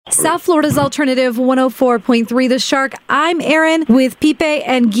South Florida's Alternative 104.3 The Shark. I'm Erin with Pipe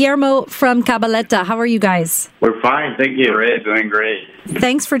and Guillermo from Cabaleta. How are you guys? We're fine, thank you. Great, doing great.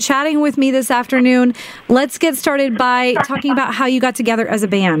 Thanks for chatting with me this afternoon. Let's get started by talking about how you got together as a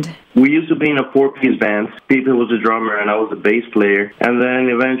band. We used to be in a 4-piece band. Pipe was the drummer and I was the bass player. And then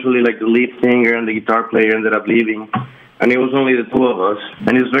eventually the lead singer and the guitar player ended up leaving. And it was only the two of us.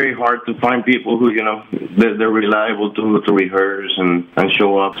 And it's very hard to find people who, they're reliable to rehearse and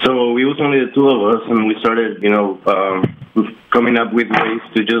show up. So it was only the two of us, and we started, coming up with ways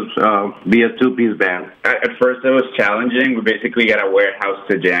to just be a 2-piece band. At first it was challenging. We basically got a warehouse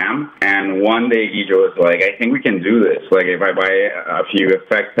to jam. And one day Guido was like, I think we can do this. Like if I buy a few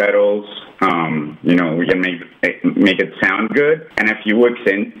effect pedals, we can make it sound good. And a few weeks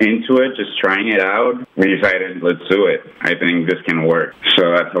into it, just trying it out, we decided, let's do it. I think this can work.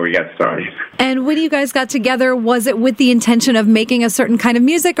 So that's how we got started. And when you guys got together, was it with the intention of making a certain kind of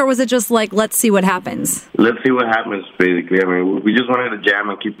music, or was it just like, let's see what happens? Let's see what happens, basically. I mean, we just wanted to jam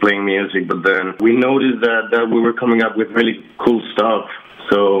and keep playing music, but then we noticed that we were coming up with really cool stuff.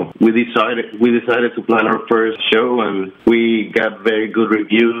 So we decided to plan our first show, and we got very good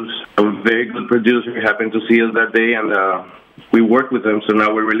reviews. A very good producer happened to see us that day, and we worked with them, so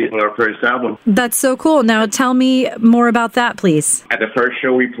now we're releasing our first album. That's so cool. Now tell me more about that, please. At the first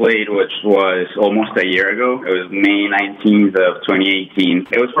show we played, which was almost a year ago, it was May 19th of 2018.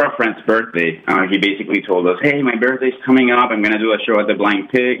 It was for a friend's birthday. He basically told us, hey, my birthday's coming up. I'm going to do a show at the Blind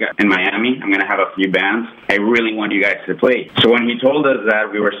Pig in Miami. I'm going to have a few bands. I really want you guys to play. So when he told us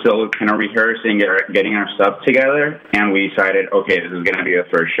that, we were still kind of rehearsing, getting our stuff together, and we decided, okay, this is going to be the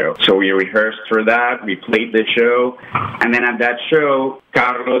first show. So we rehearsed for that. We played the show, and then at that show,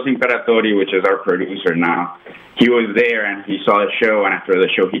 Carlos Imperatori, which is our producer now, he was there and he saw the show, and after the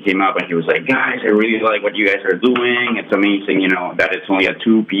show he came up and he was like, guys, I really like what you guys are doing. It's amazing, that it's only a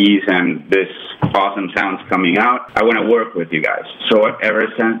 2-piece and this awesome sound's coming out. I want to work with you guys. So ever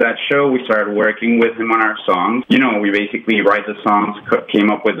since that show, we started working with him on our songs. We basically write the songs,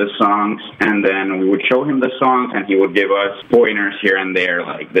 came up with the songs, and then we would show him the songs and he would give us pointers here and there,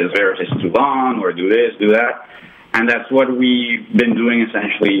 like this verse is too long, or do this, do that. And that's what we've been doing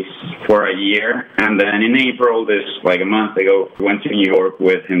essentially for a year. And then in April, a month ago, we went to New York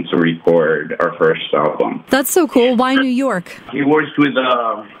with him to record our first album. That's so cool. Why New York? He works with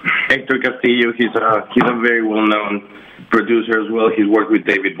Hector Castillo. He's a very well-known producer as well. He's worked with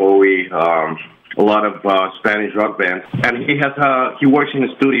David Bowie, a lot of Spanish rock bands. And he works in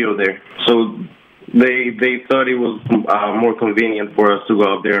a studio there. So They thought it was more convenient for us to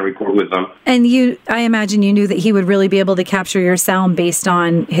go up there and record with them. And I imagine you knew that he would really be able to capture your sound based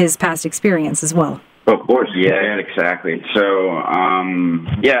on his past experience as well. Of course, yeah, exactly. So,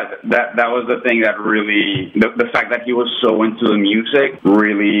 that was the thing that really, the fact that he was so into the music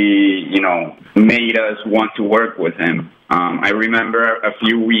really, made us want to work with him. I remember a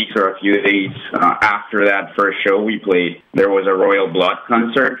few weeks or a few days after that first show we played, there was a Royal Blood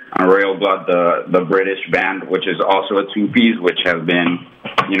concert. Royal Blood, the British band, which is also a 2-piece, which has been,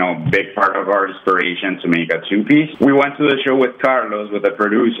 big part of our inspiration to make a 2-piece. We went to the show with Carlos, with the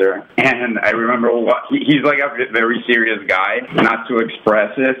producer, and I remember he's like a very serious guy, not too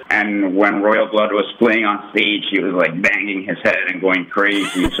expressive, and when Royal Blood was playing on stage, he was like banging his head and going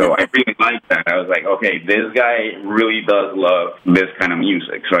crazy, so I really liked that. I was like, okay, this guy really does love this kind of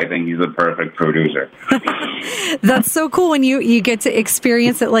music, so I think he's the perfect producer. That's so cool when you get to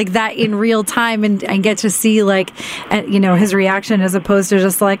experience it like that in real time and get to see his reaction, as opposed to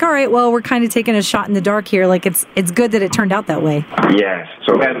just like, all right, well, we're kind of taking a shot in the dark here. Like it's good that it turned out that way. Yes.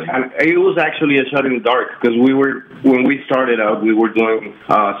 So it was actually a shot in the dark, because when we started out, we were doing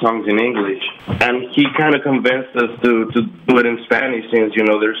songs in English, and he kind of convinced us to do it in Spanish, since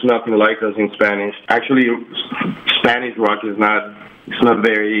there's nothing like us in Spanish. Actually, Spanish rock is not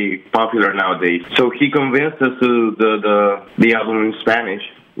very popular nowadays. So he convinced us to the album in Spanish,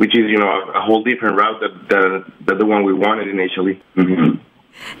 which is a whole different route than the one we wanted initially. Mm-hmm.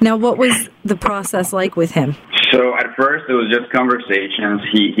 Now, what was the process like with him? So at first it was just conversations.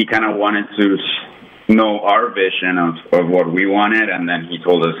 He kind of wanted to know our vision of what we wanted, and then he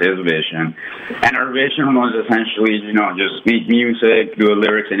told us his vision. And our vision was essentially, just speak music, do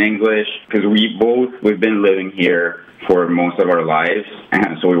lyrics in English, because we've been living here for most of our lives,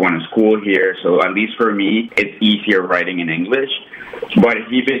 and so we went to school here, so at least for me, it's easier writing in English. But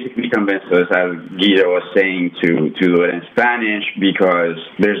he basically convinced us, as Guido was saying, to do it in Spanish, because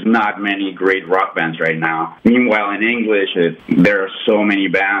there's not many great rock bands right now. Meanwhile, in English, there are so many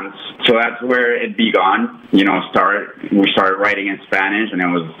bands. So that's where it began. We started writing in Spanish, and it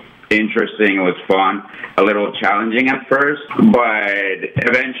was interesting. It was fun. A little challenging at first, but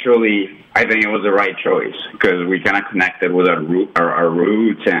eventually I think it was the right choice because we kind of connected with our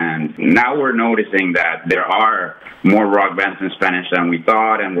roots, and now we're noticing that there are more rock bands in Spanish than we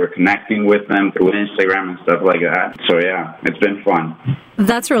thought, and we're connecting with them through Instagram and stuff like that. So yeah, it's been fun.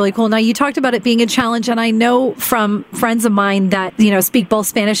 That's really cool. Now, you talked about it being a challenge, and I know from friends of mine that, speak both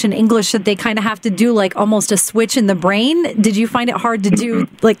Spanish and English that they kind of have to do like almost a switch in the brain. Did you find it hard to do,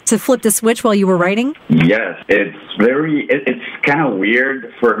 like to flip the switch while you were writing? Yes, it's kind of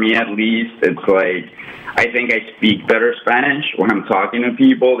weird for me at least. It's like, I think I speak better Spanish when I'm talking to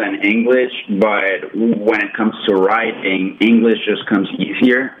people than English, but when it comes to writing, English just comes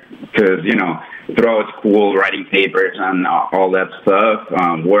easier because, through it's cool writing papers and all that stuff,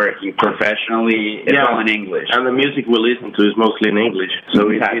 working professionally, it's all in English. And the music we listen to is mostly in English. So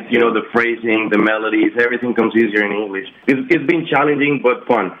it's the phrasing, the melodies, everything comes easier in English. It's been challenging but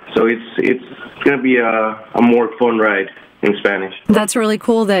fun. So it's going to be a more fun ride in Spanish. That's really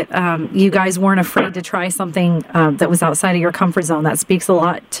cool that you guys weren't afraid to try something that was outside of your comfort zone. That speaks a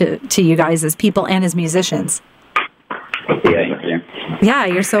lot to you guys as people and as musicians. Thank you. Yeah,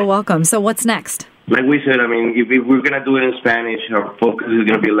 you're so welcome. So what's next? Like we said, if we're going to do it in Spanish, our focus is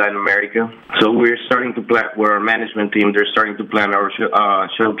going to be Latin America. So we're starting to plan, we're our management team, they're starting to plan our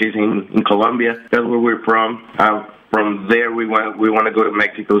showcase in Colombia. That's where we're from. From there, we want to go to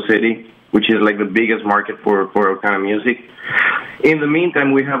Mexico City, which is like the biggest market for our kind of music. In the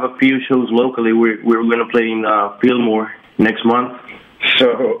meantime, we have a few shows locally. We're going to play in Fillmore next month.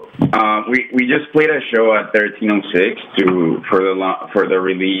 So we just played a show at 1306 for the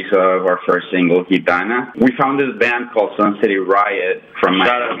release of our first single, Gitana. We found this band called Sun City Riot from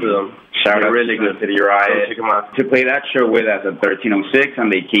Miami. Shout out to them. Shout out really to Sun City Riot to play that show with us at 1306,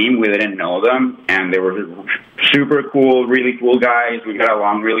 and they came. We didn't know them, and they were super cool, really cool guys. We got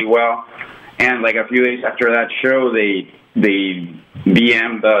along really well. And like a few days after that show, they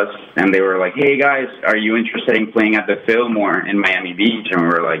DM'd us, and they were like, "Hey guys, are you interested in playing at the Fillmore in Miami Beach?" And we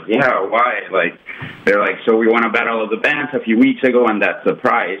were like, "Yeah, why?" They're like, "So we won a battle of the bands a few weeks ago, and that's the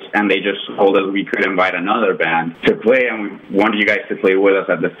prize." And they just told us we could invite another band to play, and we wanted you guys to play with us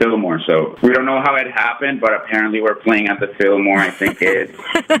at the Fillmore. So we don't know how it happened, but apparently we're playing at the Fillmore. I think it's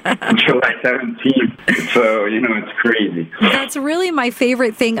July 17th. So it's crazy. That's really my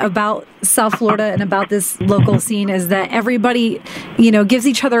favorite thing about South Florida and about this local scene is that everybody, gives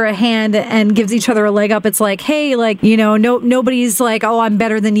each other a hand and gives each other a leg up. It's like, hey, nobody's like, oh, I'm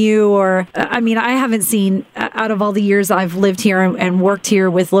better than you. Or, I haven't seen, out of all the years I've lived here and worked here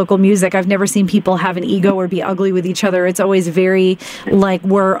with local music, I've never seen people have an ego or be ugly with each other. It's always very like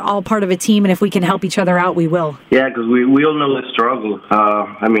we're all part of a team, and if we can help each other out, we will. Yeah, because we all know the struggle.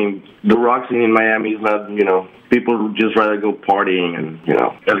 The rock scene in Miami is not, people just rather go partying and,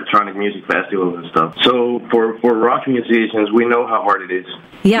 electronic music festivals and stuff. So for rock musicians, we know how hard it is.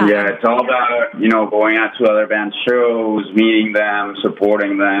 Yeah. Yeah, it's all about, going out to other bands' shows, meeting them,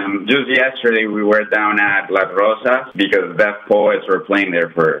 supporting them. Just yesterday, we were down at Las Rosas because Deaf Poets were playing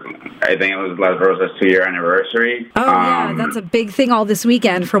there for, I think it was Las Rosas' 2-year anniversary. Oh, yeah, that's a big thing all this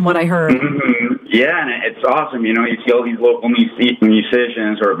weekend from what I heard. Mm-hmm. Yeah, and it's awesome. You see all these local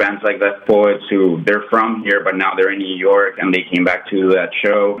musicians or bands like Deaf Poets who they're from here, but now they're in New York, and they came back to that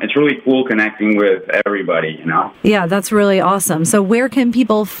show. It's really cool connecting with everybody, Yeah, that's really awesome. So where can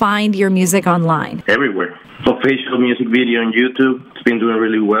people find your music online? Everywhere. Official music video on YouTube. It's been doing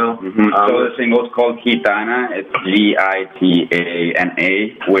really well. Mm-hmm. So the single is called Gitana. It's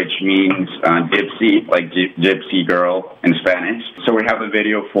Gitana, which means gypsy, like gypsy girl in Spanish. So we have a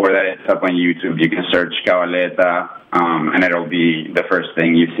video for that. It's up on YouTube. You can search Cabaleta, and it'll be the first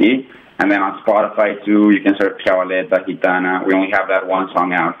thing you see. And then on Spotify, too, you can search Cabaleta, Gitana. We only have that one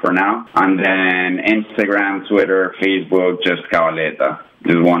song out for now. And then Instagram, Twitter, Facebook, just Cabaleta.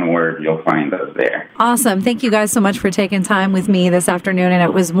 Just one word, you'll find us there. Awesome. Thank you guys so much for taking time with me this afternoon, and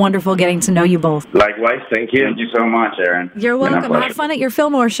it was wonderful getting to know you both. Likewise, thank you. Thank you so much, Erin. You're welcome. Have fun at your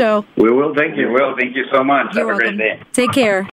Fillmore show. We will, thank you. We will. Thank you so much. You're Have welcome. a great day. Take care.